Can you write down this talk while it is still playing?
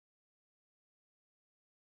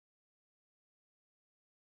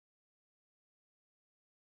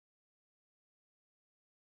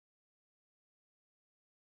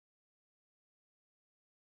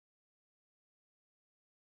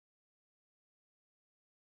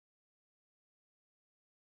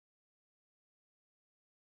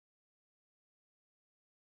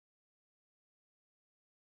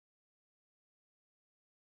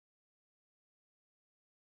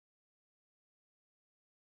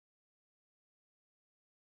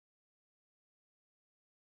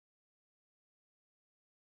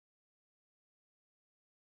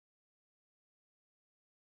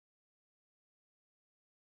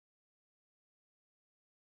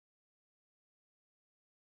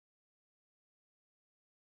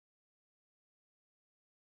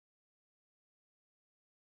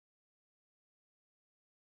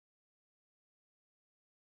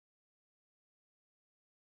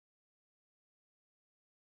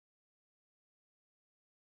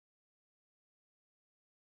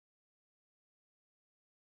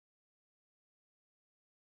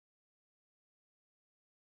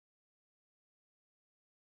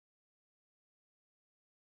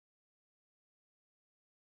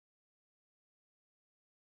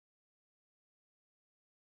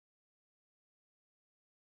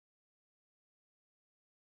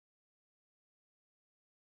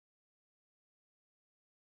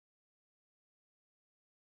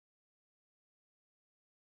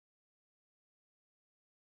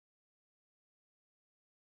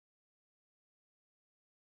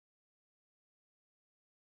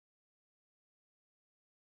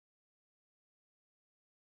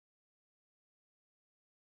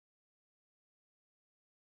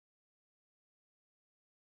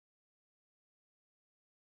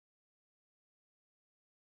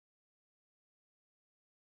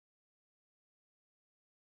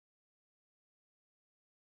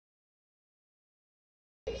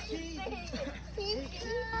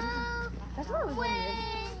That's what I was wondering.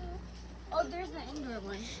 Oh, there's the indoor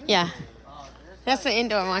one. Yeah, that's the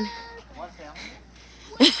indoor one.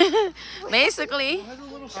 Basically. It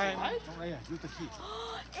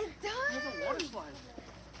does. There's a water slide.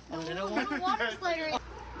 Oh, there's a water slider. Oh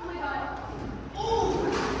my god.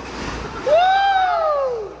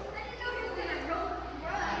 Woo!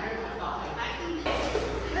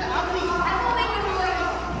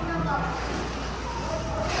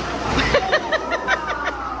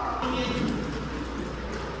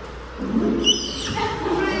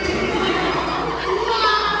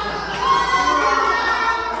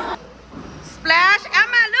 Splash!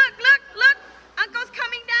 Emma, look, look, look! Uncle's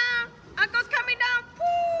coming down! Uncle's coming down! Woo!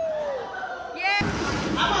 Yeah!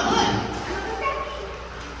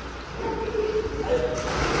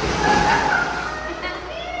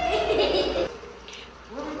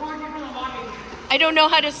 I don't know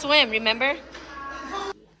how to swim, remember?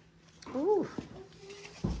 Ooh.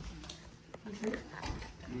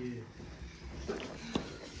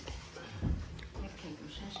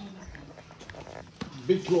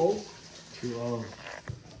 Big 2-0. 2-0.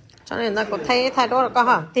 Cho nên ta có thấy thay đổi có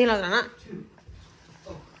hả? Tin là nè.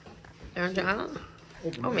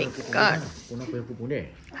 Oh my god.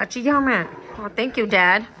 Hachiyama. Oh, thank you,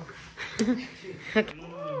 Dad.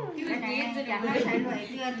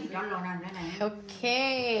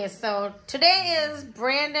 Okay, so today is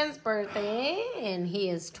Brandon's birthday, and he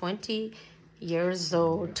is 20 years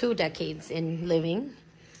old, 2 decades in living.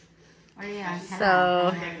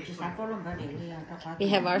 So we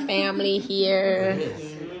have our family here.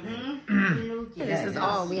 This is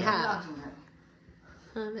all we have.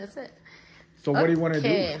 That's it. So what do you want to do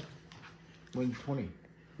Okay. when 20?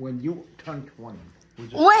 When you turn 20?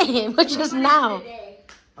 Wait, which is now.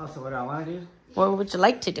 Oh, so what I want to do? What would you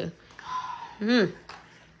like to do?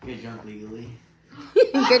 Get drunk legally.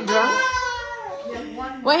 Get drunk?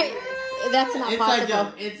 Wait, that's not Inside possible.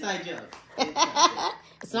 joke. Inside joke.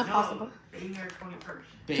 It's not possible. Being your 21st.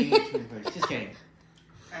 Being your 21st. Just kidding.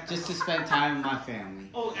 Just to spend time with my family.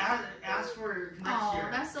 Oh, ask for next year.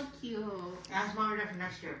 That's so cute. Ask mom and dad for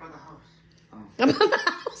next year about the house. About the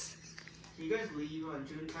house. Do you guys leave on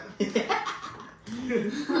June 10th?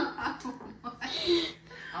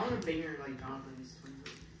 I want to bang her like Jonathan's.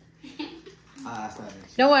 That's not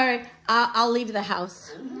it. Don't worry, I'll leave the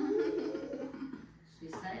house. She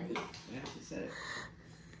said it. Yeah, she said it.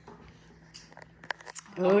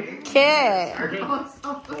 Okay.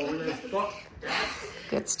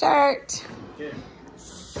 Good start.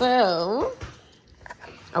 So,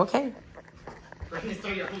 okay.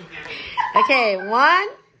 Okay, 1,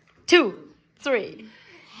 2, 3.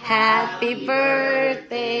 Happy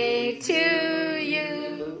birthday to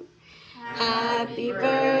you. Happy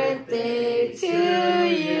birthday to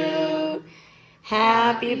you.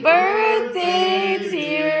 Happy birthday,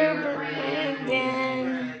 dear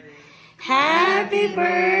Brandon. Happy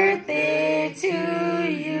birthday to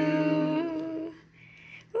you.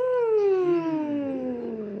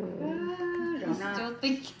 Still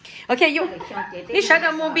thinking. Okay, you shut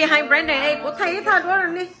up more behind Brandon. Hey, we'll tell you that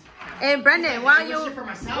one. And Brandon, while you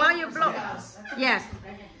blow. Yes.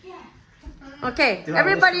 Okay,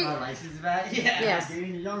 everybody. Yes.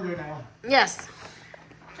 Getting younger now. Yes.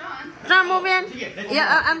 John, move in.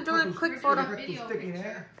 Yeah, I'm doing a quick photo. Sticking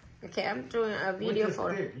hair. Okay, I'm doing a video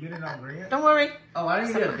photo. You didn't bring it? Don't worry. Oh, why don't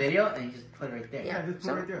you do a video and just put it right there? Yeah. Yeah, just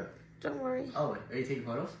put it right there. Don't worry. Oh, are you taking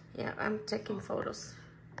photos? Yeah, I'm taking photos.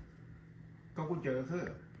 Cóกุญแจเสื้อ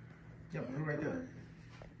Yeah, put it right there.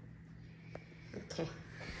 Okay.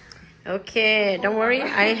 Okay, don't worry.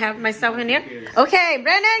 I have myself in here. Okay,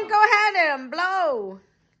 Brandon, go ahead and blow.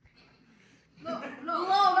 Blow,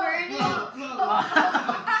 Brandon.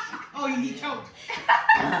 Oh, he choked.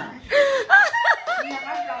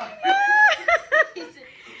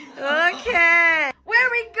 Okay. Where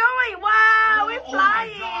are we going? Wow, we're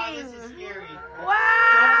flying. Oh my god, this is scary.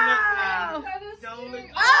 Wow. Don't look.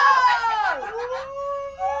 Oh!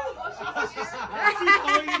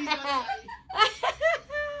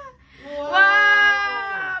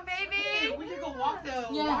 Wow, baby. We can go walk the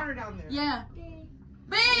water down there. Yeah.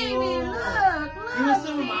 Baby, look. You want to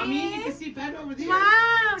sit with mommy? You can see Ben over there.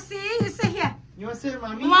 Wow, see? You sit here. You want to sit with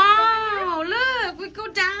mommy? Wow, look. We go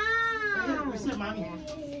down. We sit with mommy.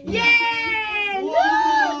 Yay! Look.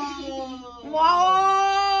 Whoa.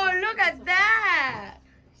 Whoa, look at that.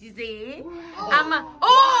 You see?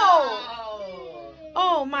 Oh!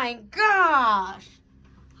 Oh my gosh.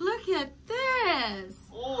 Look at this.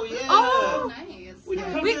 Oh, yeah. Oh, Nice. We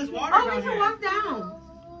can come we, to this water oh, down we can here. walk down.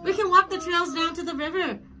 We can walk the trails down to the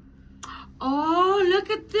river. Oh, look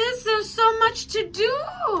at this. There's so much to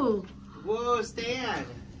do. Whoa, Stan.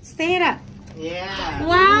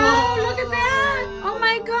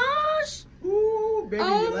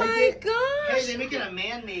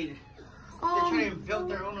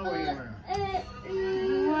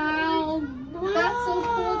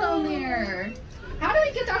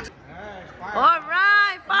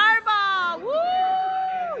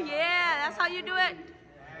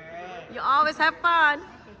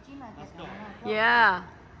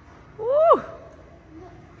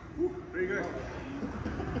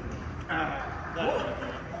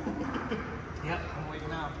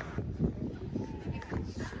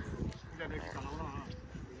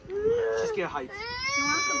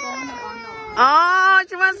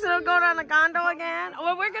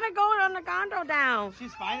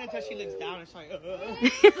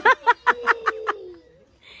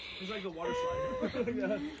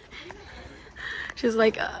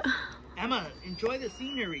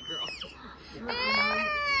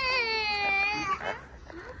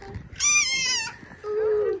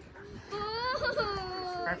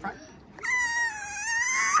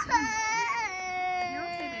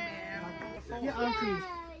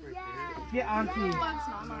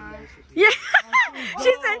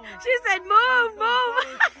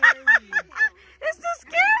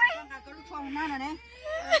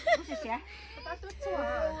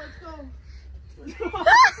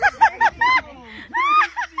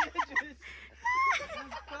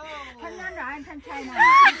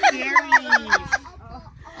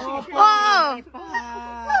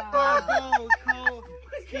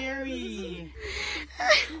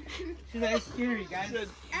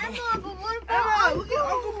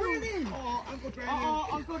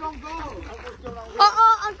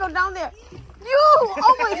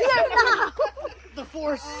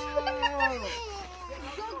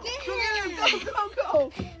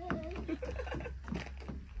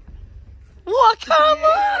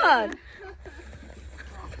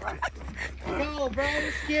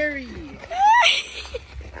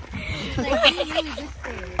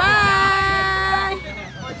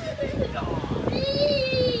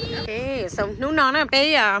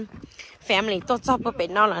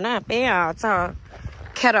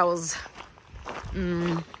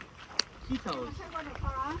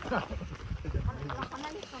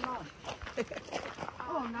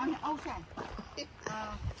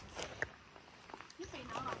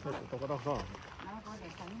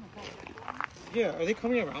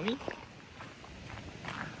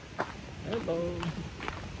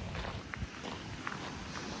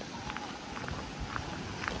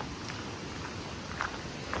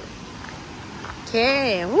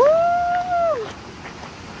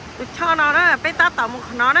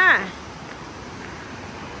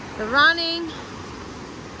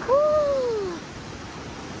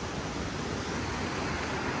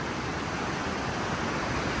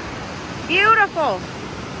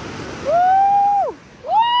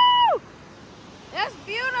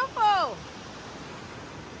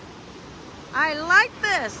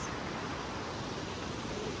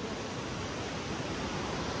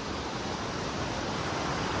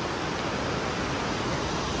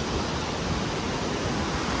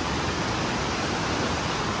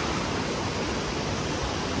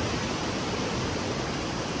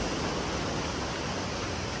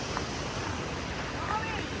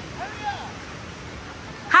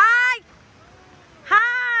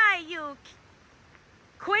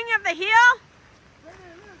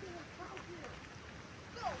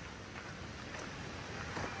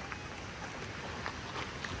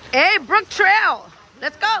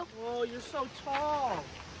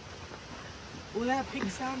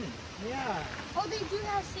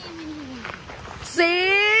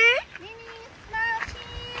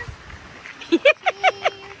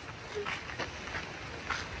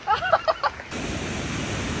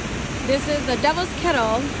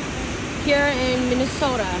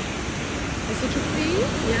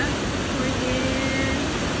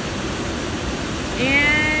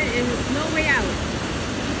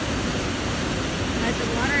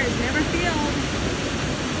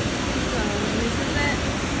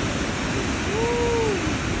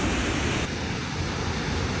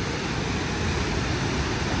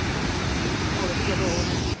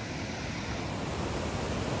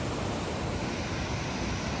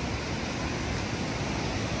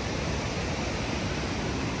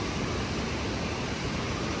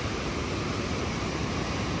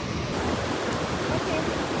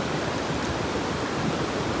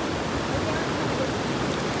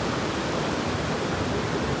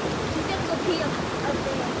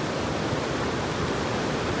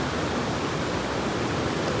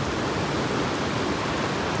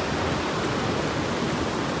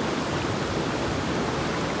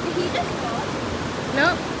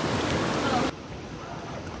 Nope.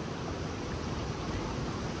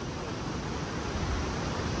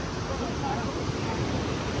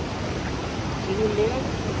 Can you live?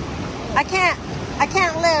 I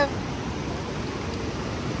can't live.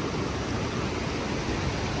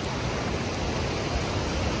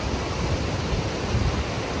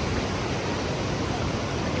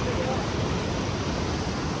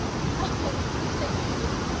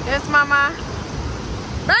 Yes, Mama.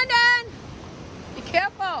 Brandon, be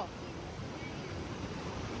careful.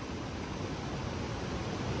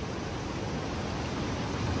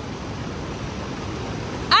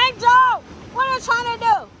 Angel, what are you trying to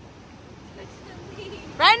do?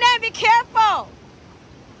 Brandon, be careful.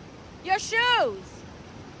 Your shoes.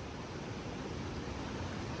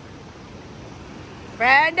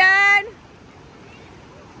 Brandon.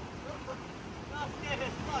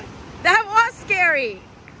 That was scary.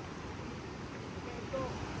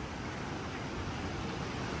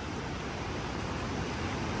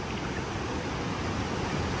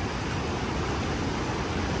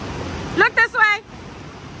 Look this way.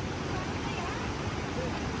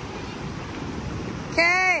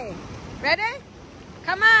 Okay. Ready?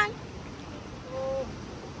 Come on.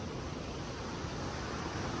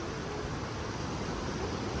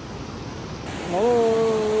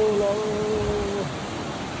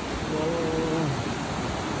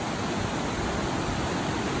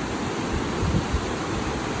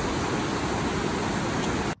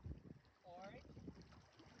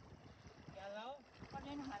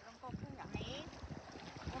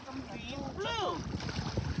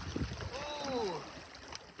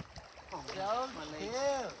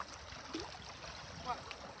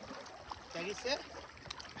 Daddy sit?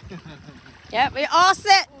 Yep, we all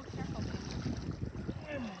sit.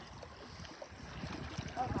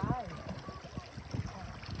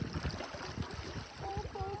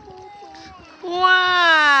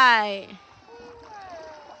 Why?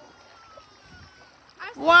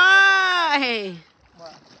 Why?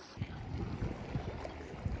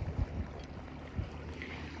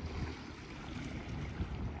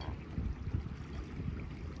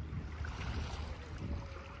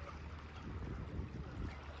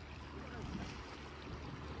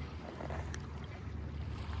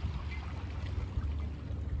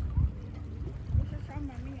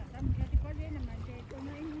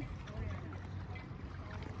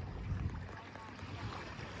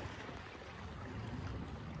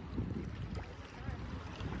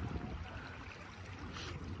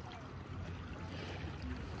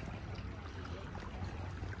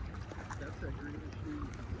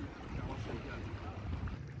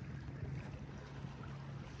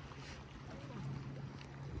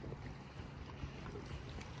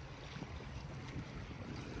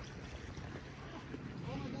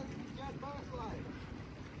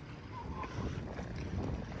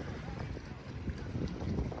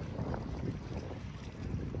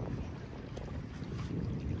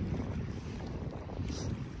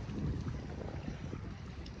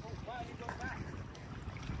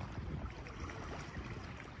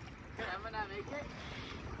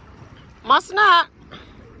 Must not.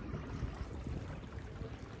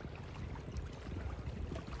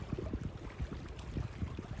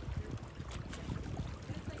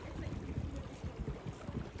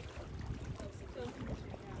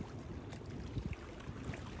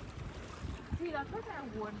 Thì là tất cả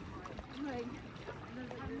buồn. Người